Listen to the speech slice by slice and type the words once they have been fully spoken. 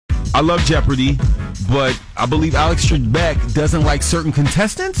I love Jeopardy, but I believe Alex Trebek doesn't like certain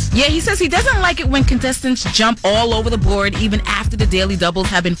contestants. Yeah, he says he doesn't like it when contestants jump all over the board even after the daily doubles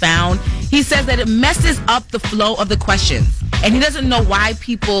have been found. He says that it messes up the flow of the questions. And he doesn't know why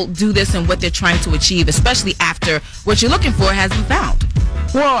people do this and what they're trying to achieve, especially after what you're looking for has been found.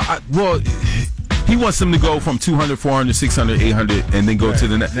 Well, he wants them to go from 200, 400, 600, 800, and then go to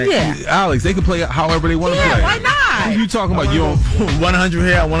the next. Yeah. Alex, they can play however they want to play. Yeah, why not? What are you talking about? You don't 100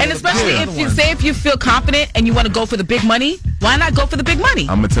 here, 100. And especially if you feel confident and you want to go for the big money, why not go for the big money?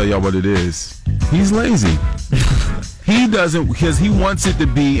 I'm going to tell y'all what it is. He's lazy. He doesn't, because he wants it to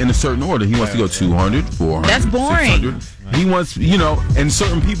be in a certain order. He wants to go 200, 400, That's boring. 600. He wants, and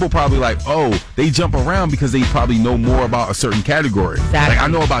certain people probably like, they jump around because they probably know more about a certain category. Exactly. Like, I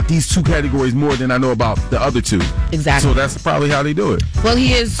know about these two categories more than I know about the other two. Exactly. So that's probably how they do it. Well,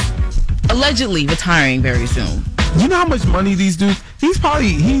 he is allegedly retiring very soon. You know how much money these dudes?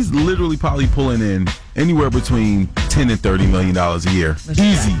 He's literally probably pulling in anywhere between $10 and $30 million a year.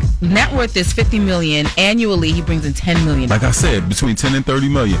 Easy. Net worth is $50 million. Annually, he brings in $10 million. Like I said, between $10 and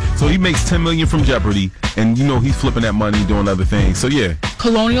 $30 million. So he makes $10 million from Jeopardy, and he's flipping that money, doing other things. So yeah.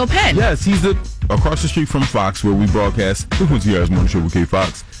 Colonial Penn. Yes, he's across the street from Foxx, where we broadcast the Quincy and K show with K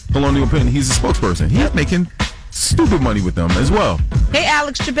Foxx. Colonial Penn. He's a spokesperson. He's making stupid money with them as well. Hey,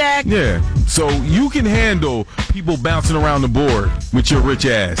 Alex Trebek. Yeah. So you can handle people bouncing around the board with your rich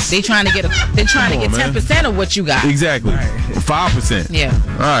ass. They trying to get 10% of what you got. Exactly. 5%. Yeah.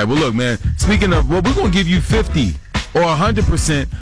 All right. Well, look, man. Speaking of, we're going to give you 50 or 100%